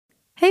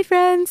Hey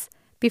friends!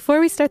 Before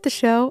we start the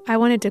show, I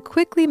wanted to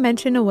quickly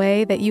mention a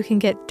way that you can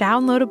get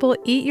downloadable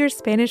Eat Your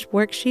Spanish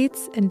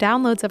worksheets and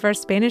downloads of our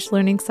Spanish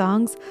learning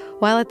songs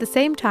while at the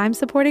same time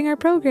supporting our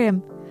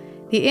program.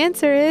 The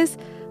answer is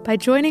by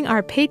joining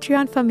our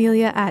Patreon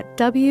familia at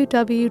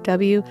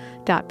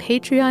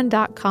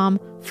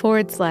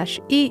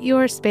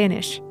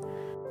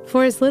www.patreon.com/eatyourspanish.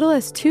 For as little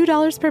as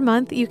 $2 per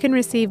month, you can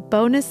receive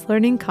bonus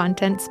learning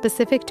content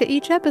specific to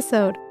each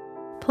episode.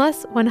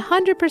 Plus,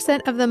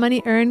 100% of the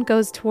money earned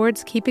goes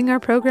towards keeping our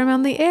program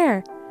on the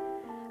air.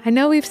 I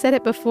know we've said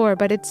it before,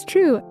 but it's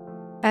true.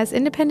 As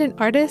independent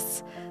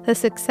artists, the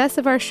success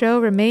of our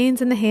show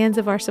remains in the hands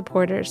of our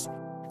supporters.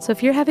 So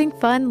if you're having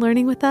fun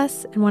learning with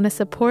us and want to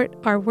support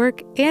our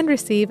work and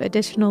receive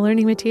additional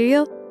learning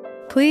material,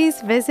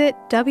 please visit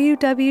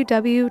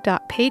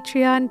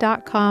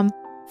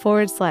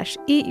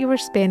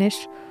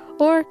www.patreon.com/eatyourspanish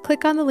or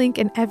click on the link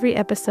in every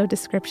episode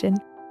description.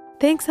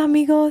 Thanks,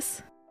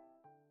 amigos!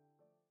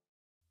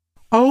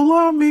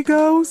 Hola,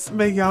 amigos.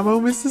 Me llamo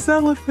Mrs.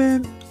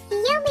 Elephant. Yo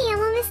me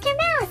llamo Mr.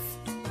 Mouse.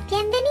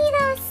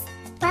 Bienvenidos.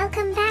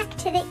 Welcome back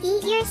to the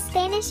Eat Your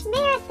Spanish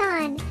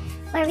Marathon,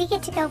 where we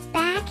get to go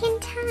back in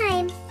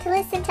time to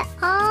listen to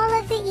all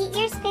of the Eat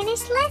Your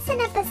Spanish lesson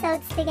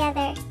episodes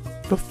together.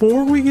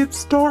 Before we get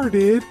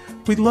started,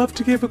 we'd love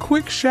to give a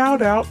quick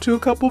shout out to a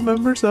couple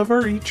members of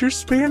our Eat Your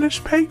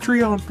Spanish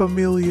Patreon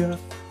familia.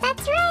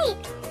 That's right.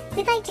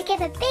 We'd like to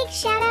give a big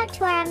shout out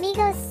to our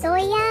amigos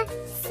Zoya,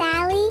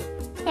 Sally,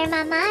 their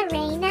mama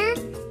Reina,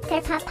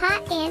 their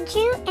papa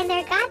Andrew, and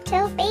their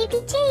gato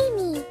baby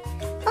Jamie.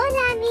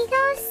 Hola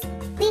amigos!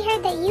 We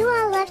heard that you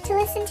all love to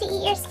listen to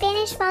Eat Your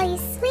Spanish while you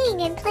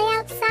swing and play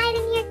outside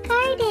in your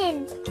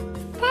garden.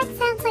 That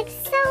sounds like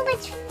so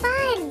much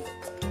fun!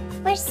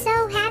 We're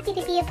so happy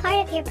to be a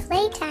part of your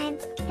playtime,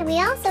 and we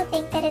also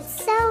think that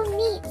it's so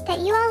neat that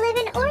you all live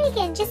in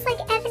Oregon just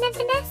like Evan and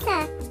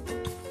Vanessa.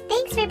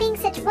 Thanks for being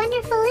such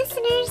wonderful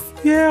listeners!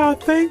 Yeah,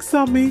 thanks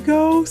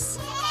amigos!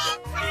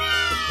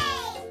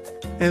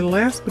 And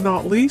last but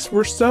not least,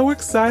 we're so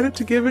excited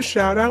to give a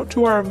shout out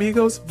to our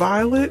amigos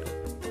Violet,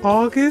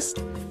 August,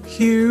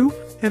 Hugh,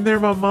 and their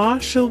mama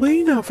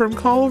Shalina from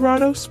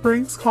Colorado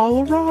Springs,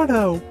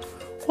 Colorado.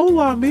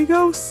 Hola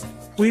amigos!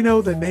 We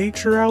know the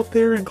nature out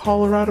there in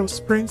Colorado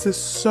Springs is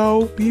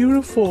so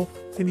beautiful.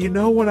 And you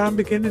know what I'm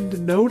beginning to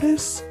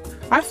notice?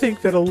 I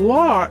think that a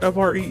lot of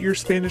our Eat Your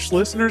Spanish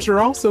listeners are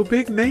also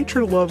big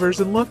nature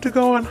lovers and love to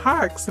go on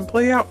hikes and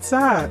play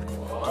outside.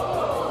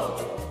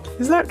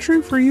 Is that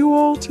true for you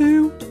all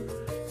too?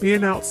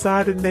 Being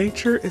outside in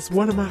nature is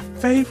one of my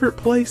favorite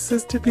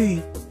places to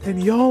be,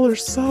 and y'all are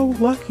so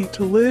lucky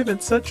to live in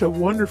such a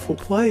wonderful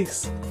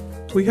place.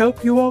 We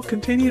hope you all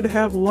continue to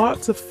have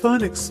lots of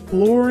fun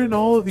exploring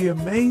all of the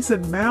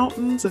amazing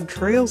mountains and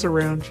trails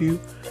around you,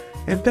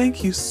 and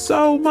thank you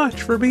so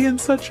much for being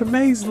such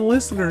amazing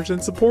listeners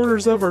and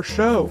supporters of our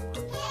show.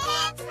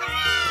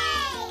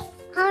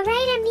 All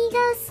right,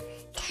 amigos,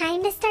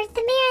 time to start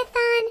the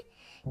marathon.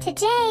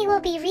 Today, we'll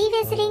be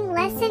revisiting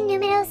lesson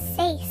Numero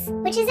Seis,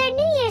 which is our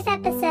New Year's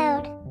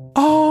episode.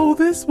 Oh,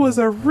 this was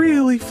a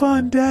really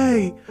fun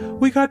day.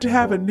 We got to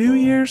have a New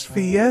Year's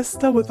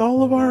fiesta with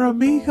all of our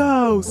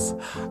amigos.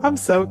 I'm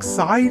so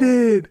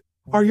excited.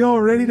 Are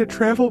y'all ready to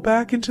travel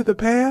back into the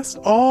past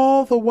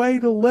all the way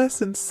to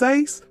lesson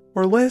 6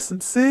 or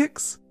lesson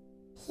 6?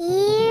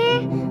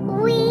 Here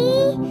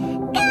we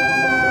go!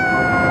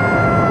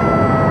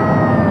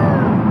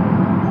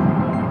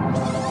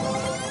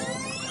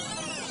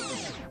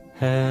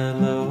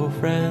 Hello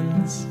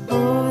friends,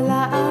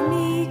 Hola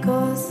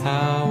amigos,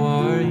 how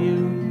are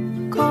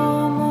you?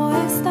 ¿Cómo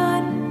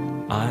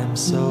están? I'm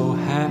so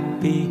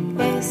happy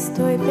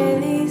Estoy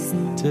feliz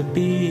to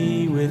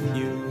be with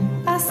you.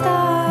 a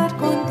estar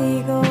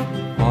contigo.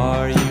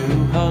 Are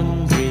you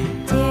hungry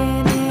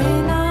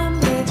 ¿Tienen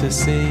hambre? to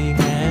sing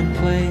and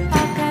play?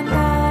 A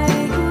cantar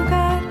y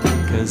jugar.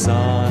 'Cause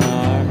on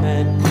our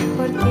menu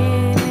Porque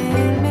en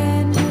el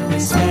menú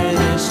is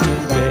Spanish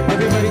today.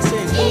 Everybody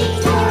sing!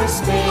 Eat your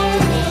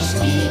Spanish,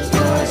 eat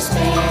your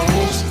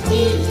Spanish,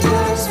 eat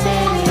your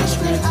Spanish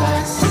with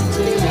us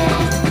today.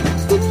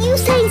 Did you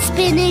say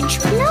spinach?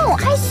 No,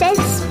 I said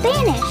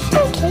Spanish.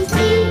 Okay. Eat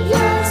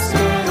your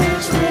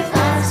Spanish with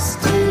us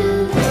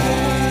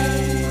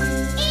today.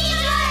 Eat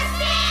your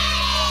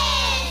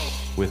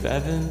Spanish! With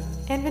Evan.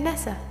 and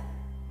Vanessa.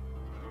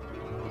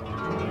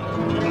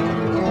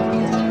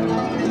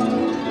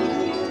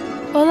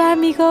 Hola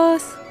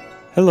amigos!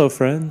 Hello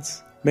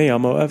friends, me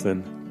llamo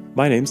Evan.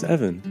 My name's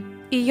Evan.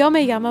 Y yo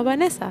me llamo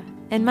Vanessa,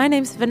 and my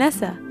name's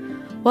Vanessa.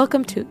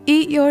 Welcome to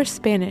Eat Your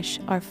Spanish,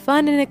 our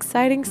fun and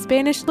exciting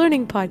Spanish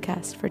learning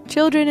podcast for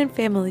children and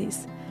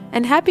families.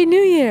 And Happy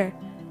New Year!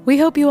 We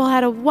hope you all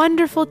had a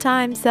wonderful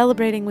time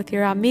celebrating with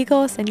your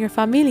amigos and your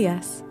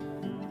familias.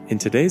 In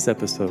today's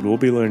episode, we'll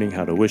be learning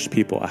how to wish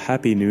people a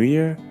Happy New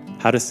Year,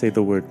 how to say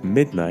the word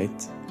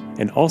midnight,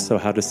 and also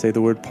how to say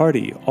the word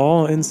party,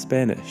 all in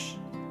Spanish.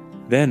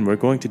 Then we're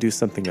going to do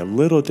something a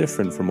little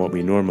different from what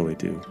we normally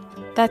do.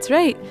 That's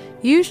right.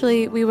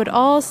 Usually we would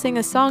all sing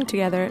a song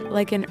together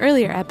like in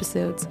earlier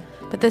episodes,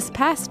 but this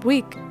past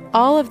week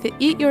all of the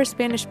Eat Your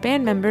Spanish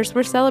band members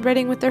were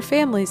celebrating with their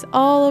families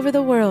all over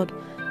the world.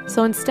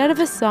 So instead of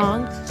a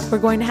song, we're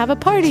going to have a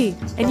party,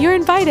 and you're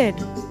invited.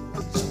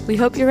 We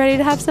hope you're ready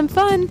to have some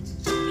fun.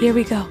 Here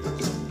we go.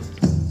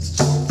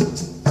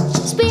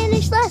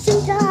 Spanish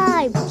lesson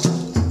time!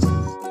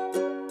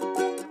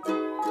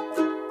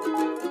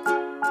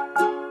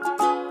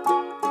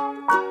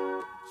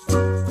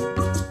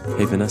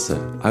 Hey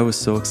Vanessa, I was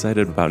so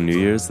excited about New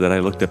Year's that I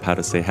looked up how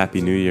to say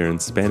Happy New Year in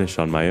Spanish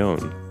on my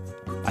own.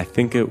 I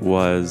think it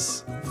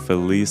was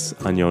Feliz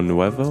Año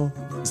Nuevo.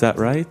 Is that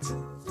right?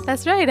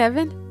 That's right,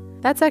 Evan.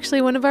 That's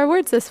actually one of our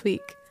words this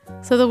week.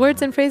 So the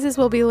words and phrases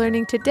we'll be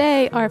learning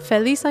today are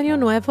Feliz Año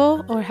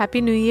Nuevo, or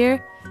Happy New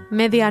Year,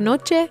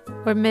 Medianoche,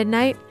 or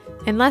midnight,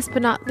 and last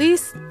but not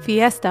least,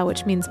 Fiesta,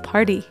 which means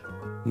party.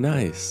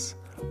 Nice.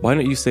 Why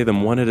don't you say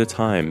them one at a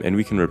time and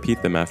we can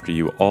repeat them after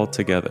you all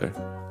together?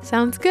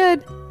 Sounds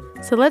good.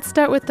 So let's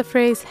start with the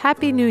phrase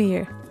Happy New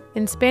Year.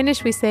 In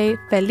Spanish, we say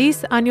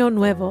Feliz Año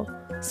Nuevo.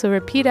 So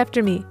repeat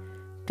after me.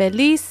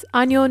 Feliz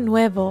Año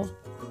Nuevo.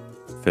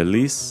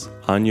 Feliz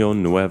Año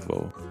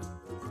Nuevo.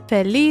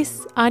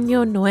 Feliz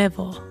Año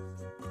Nuevo.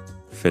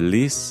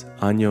 Feliz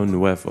Año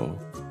Nuevo.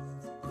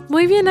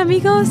 Muy bien,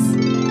 amigos.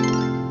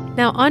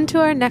 Now on to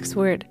our next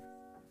word.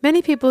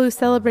 Many people who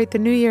celebrate the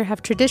New Year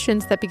have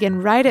traditions that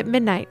begin right at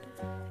midnight.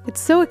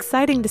 It's so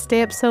exciting to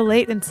stay up so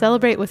late and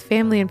celebrate with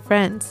family and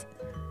friends.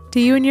 Do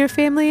you and your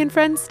family and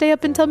friends stay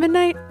up until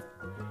midnight?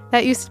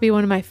 That used to be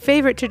one of my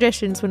favorite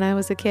traditions when I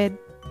was a kid.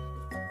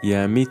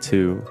 Yeah, me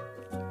too.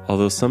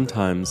 Although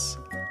sometimes,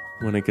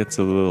 when it gets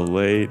a little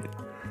late,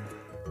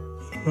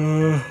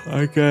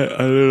 I get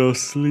a little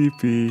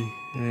sleepy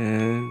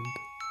and...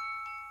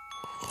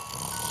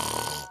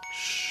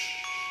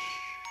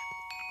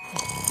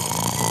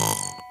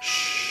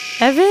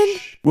 Evan?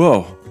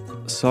 Whoa,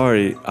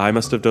 sorry, I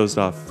must have dozed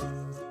off.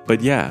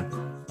 But yeah,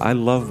 I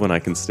love when I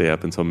can stay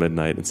up until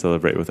midnight and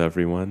celebrate with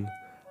everyone.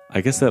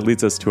 I guess that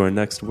leads us to our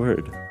next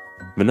word.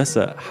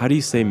 Vanessa, how do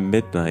you say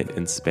midnight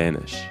in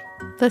Spanish?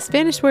 The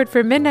Spanish word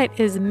for midnight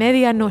is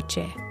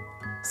medianoche.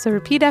 So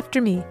repeat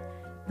after me.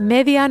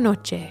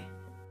 Medianoche.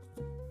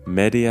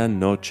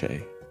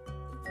 Medianoche.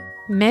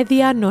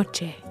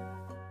 Medianoche.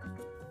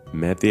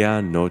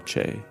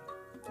 Medianoche.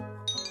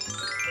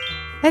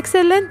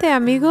 Excelente,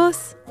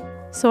 amigos!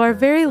 So our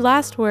very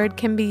last word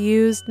can be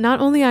used not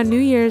only on New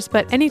Year's,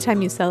 but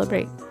anytime you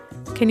celebrate.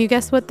 Can you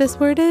guess what this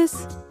word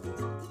is?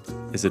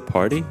 Is it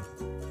party?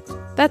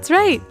 That's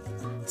right!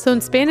 So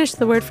in Spanish,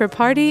 the word for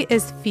party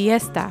is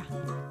fiesta.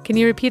 Can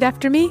you repeat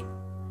after me?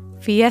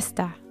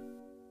 Fiesta.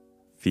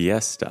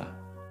 Fiesta.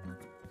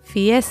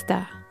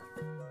 Fiesta.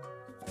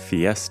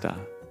 Fiesta.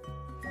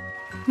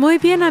 Muy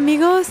bien,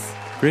 amigos!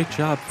 Great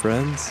job,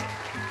 friends!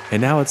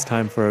 And now it's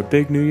time for our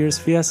big New Year's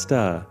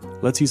fiesta.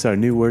 Let's use our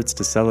new words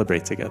to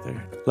celebrate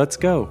together. Let's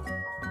go!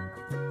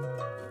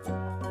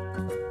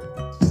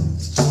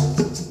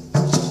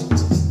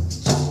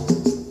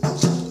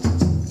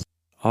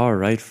 All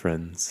right,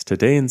 friends.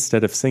 Today,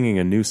 instead of singing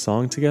a new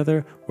song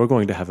together, we're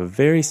going to have a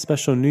very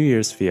special New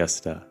Year's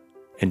fiesta.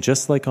 And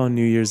just like on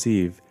New Year's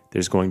Eve,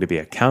 there's going to be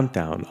a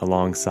countdown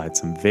alongside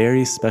some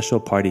very special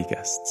party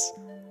guests.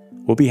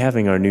 We'll be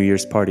having our New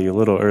Year's party a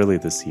little early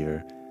this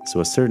year, so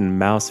a certain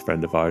mouse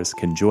friend of ours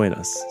can join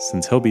us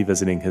since he'll be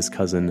visiting his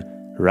cousin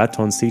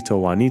Ratoncito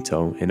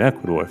Juanito in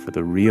Ecuador for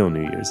the real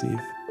New Year's Eve.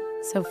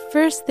 So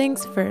first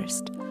things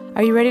first,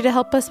 are you ready to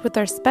help us with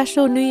our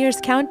special New Year's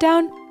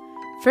countdown?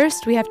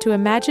 First, we have to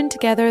imagine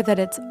together that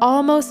it's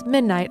almost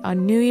midnight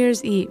on New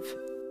Year's Eve.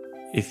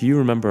 If you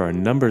remember our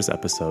numbers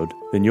episode,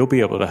 then you'll be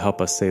able to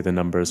help us say the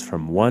numbers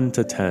from 1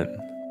 to 10.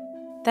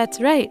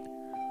 That's right.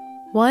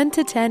 1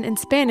 to 10 in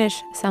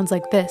Spanish sounds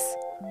like this.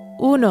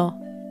 1,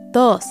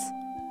 2,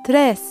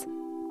 3,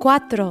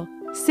 4,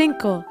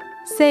 5,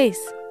 6,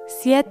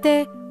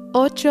 7,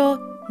 8,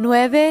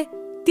 9,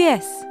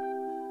 10.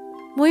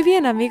 Muy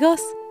bien,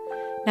 amigos.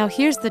 Now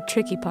here's the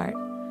tricky part.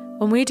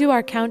 When we do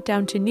our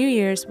countdown to New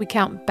Year's, we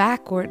count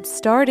backwards,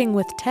 starting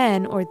with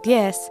 10 or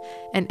 10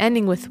 and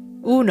ending with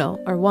uno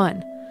or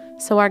 1.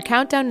 So our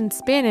countdown in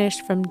Spanish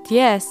from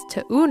 10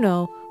 to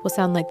uno will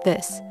sound like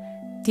this.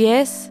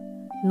 10,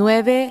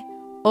 9,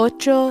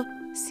 8,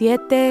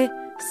 7,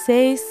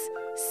 6,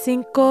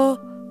 5,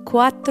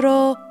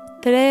 4,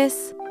 3, 2,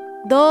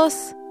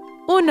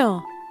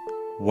 1.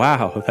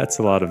 Wow, that's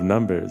a lot of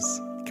numbers.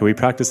 Can we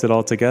practice it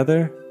all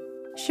together?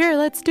 Sure,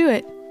 let's do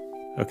it.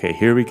 Okay,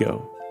 here we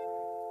go.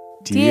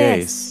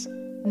 10,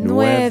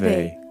 9,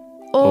 8,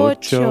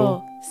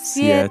 7,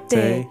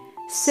 6,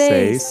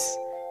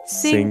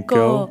 5,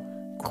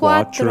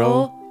 4,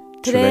 3,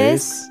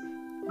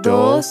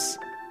 2,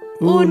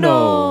 1.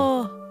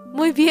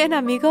 Muy bien,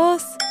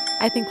 amigos.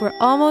 I think we're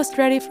almost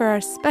ready for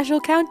our special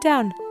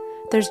countdown.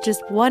 There's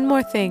just one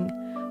more thing.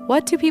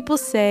 What do people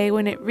say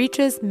when it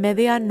reaches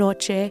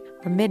medianoche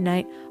or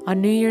midnight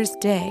on New Year's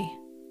Day?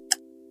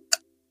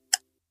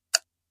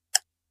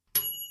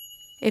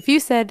 If you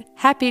said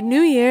Happy New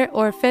Year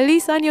or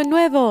Feliz Año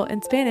Nuevo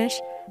in Spanish,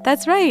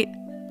 that's right.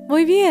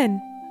 Muy bien.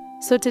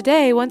 So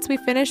today, once we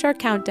finish our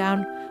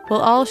countdown,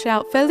 We'll all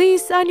shout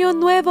Feliz Año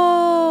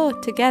Nuevo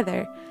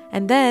together,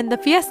 and then the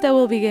fiesta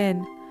will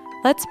begin.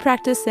 Let's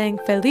practice saying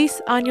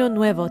Feliz Año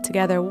Nuevo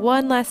together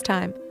one last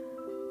time.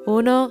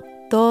 1,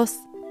 2,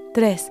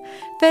 3.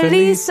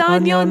 Feliz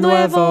Año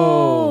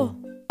Nuevo!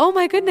 Oh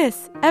my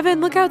goodness, Evan,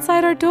 look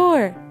outside our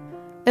door.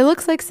 It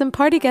looks like some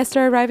party guests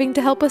are arriving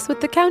to help us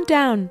with the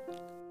countdown.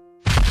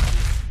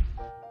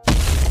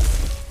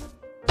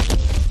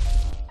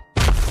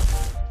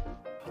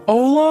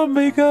 Hola,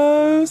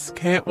 amigos!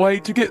 Can't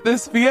wait to get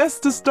this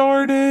fiesta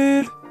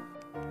started!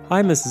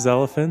 Hi, Mrs.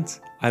 Elephant.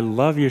 I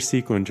love your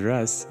sequin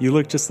dress. You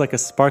look just like a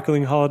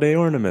sparkling holiday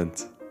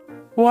ornament.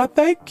 Why,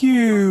 thank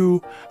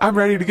you! I'm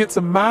ready to get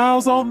some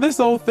miles on this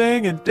old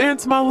thing and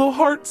dance my little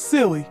heart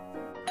silly.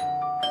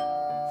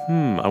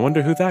 I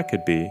wonder who that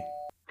could be.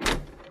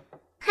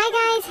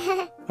 Hi,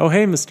 guys. Oh,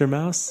 hey, Mr.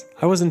 Mouse.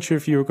 I wasn't sure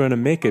if you were going to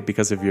make it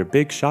because of your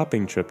big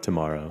shopping trip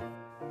tomorrow.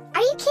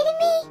 Are you kidding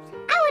me?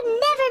 I would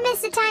never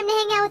miss a time to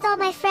hang out with all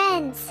my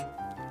friends.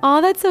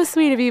 Aw, that's so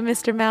sweet of you,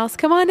 Mr. Mouse.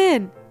 Come on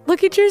in.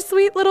 Look at your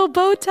sweet little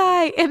bow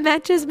tie. It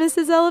matches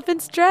Mrs.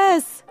 Elephant's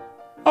dress.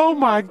 Oh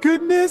my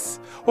goodness!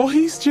 Well,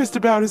 he's just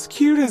about as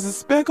cute as a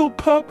speckled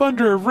pup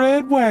under a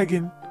red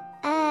wagon.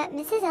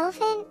 Mrs.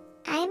 Elephant,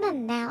 I'm a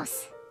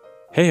mouse.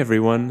 Hey,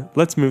 everyone.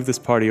 Let's move this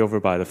party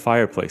over by the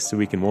fireplace so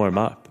we can warm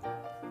up.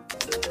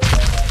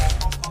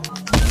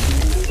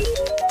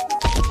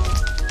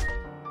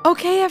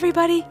 Okay,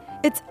 everybody.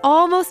 It's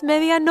almost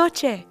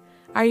medianoche.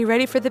 Are you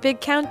ready for the big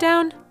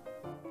countdown?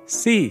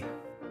 Sí.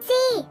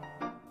 See.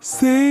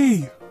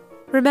 See!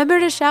 Remember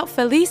to shout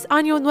Feliz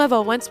Año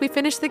Nuevo once we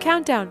finish the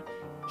countdown.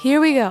 Here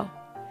we go.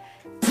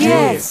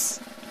 10,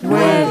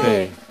 9,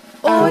 8,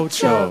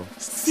 7,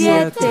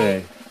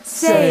 6,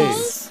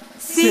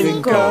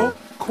 5,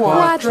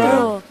 4, 3, 2,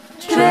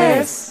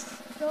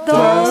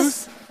 1!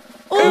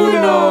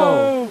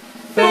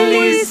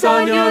 Feliz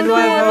Año Nuevo! Feliz Año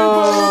Nuevo!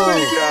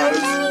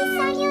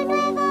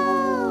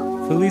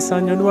 Feliz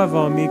Año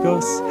Nuevo,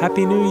 amigos.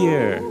 Happy New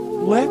Year.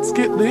 Let's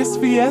get this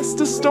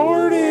fiesta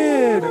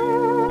started!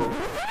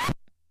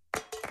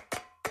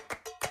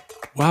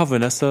 Wow,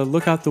 Vanessa,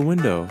 look out the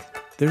window.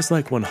 There's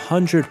like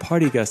 100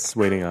 party guests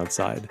waiting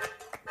outside.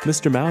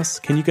 Mr. Mouse,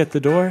 can you get the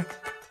door?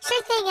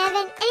 Sure thing,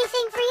 Evan.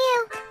 Anything for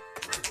you.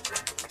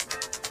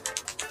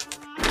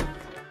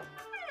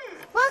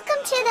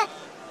 Welcome to the...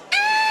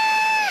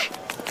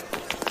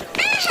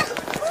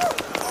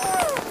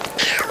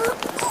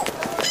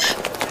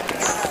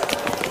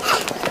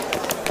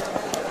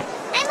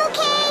 I'm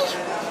okay.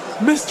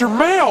 Mr.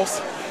 Mouse!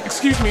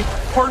 Excuse me,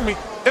 pardon me,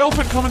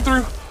 elephant coming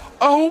through.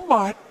 Oh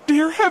my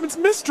dear heavens,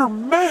 Mr.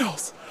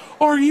 Mouse!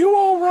 Are you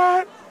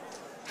alright?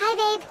 Hi,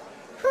 babe.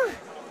 Whew.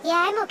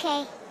 Yeah, I'm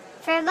okay.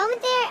 For a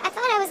moment there, I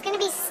thought I was going to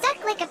be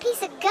stuck like a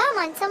piece of gum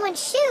on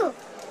someone's shoe.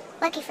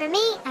 Lucky for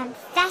me, I'm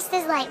fast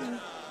as lightning.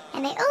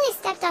 And they only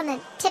stepped on the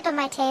tip of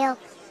my tail.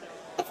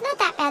 It's not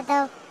that bad,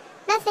 though.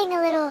 Nothing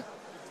a little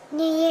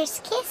New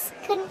Year's kiss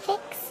couldn't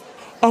fix.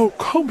 Oh,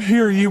 come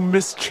here, you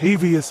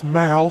mischievous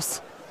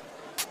mouse.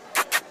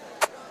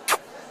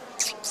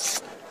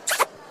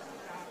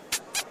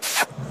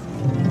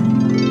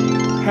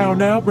 How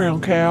now,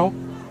 brown cow?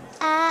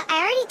 I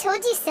already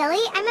told you,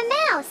 silly, I'm a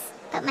mouse.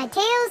 But my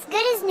tail's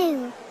good as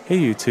new. Hey,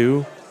 you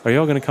two. Are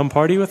y'all gonna come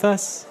party with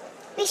us?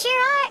 We sure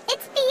are.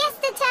 It's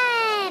fiesta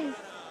time.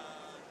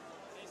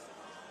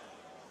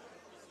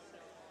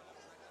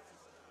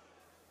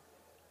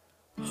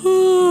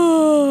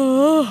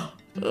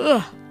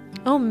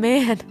 Oh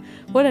man,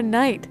 what a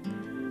night.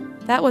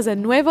 That was a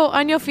Nuevo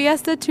Año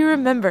fiesta to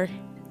remember.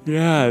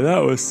 Yeah,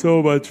 that was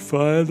so much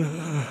fun.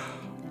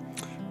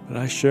 But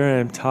I sure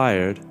am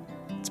tired.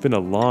 It's been a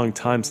long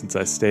time since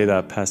I stayed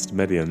up past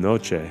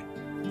medianoche.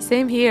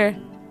 Same here.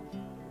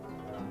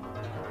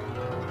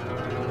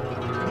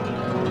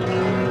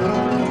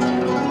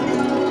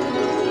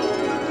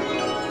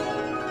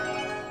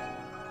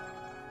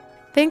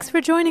 Thanks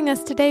for joining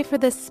us today for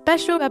this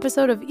special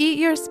episode of Eat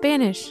Your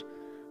Spanish.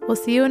 We'll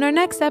see you in our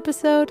next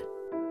episode.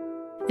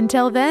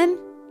 Until then,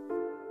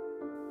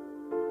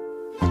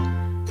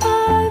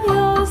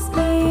 adios,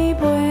 mi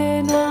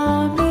buen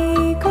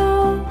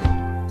amigo.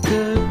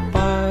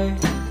 Goodbye,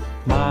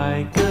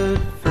 my good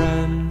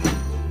friend.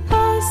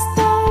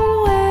 Hasta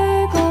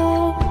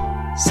luego.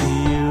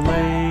 See you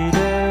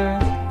later.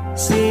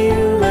 See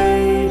you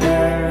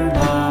later,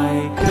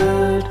 my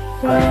good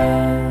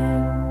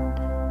friend.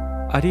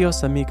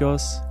 Adios,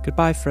 amigos.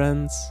 Goodbye,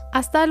 friends.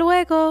 Hasta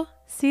luego.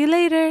 See you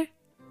later.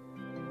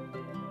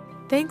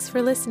 Thanks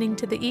for listening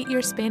to the Eat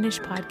Your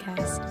Spanish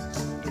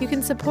podcast. You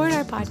can support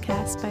our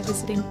podcast by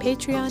visiting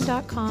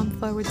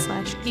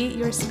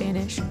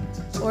patreon.com/eatyourspanish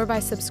or by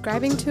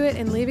subscribing to it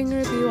and leaving a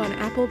review on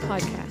Apple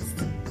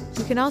Podcasts.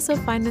 You can also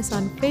find us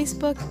on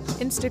Facebook,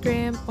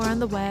 Instagram, or on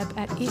the web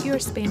at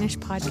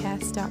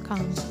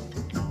eatyourspanishpodcast.com.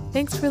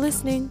 Thanks for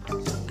listening.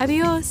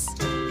 Adios.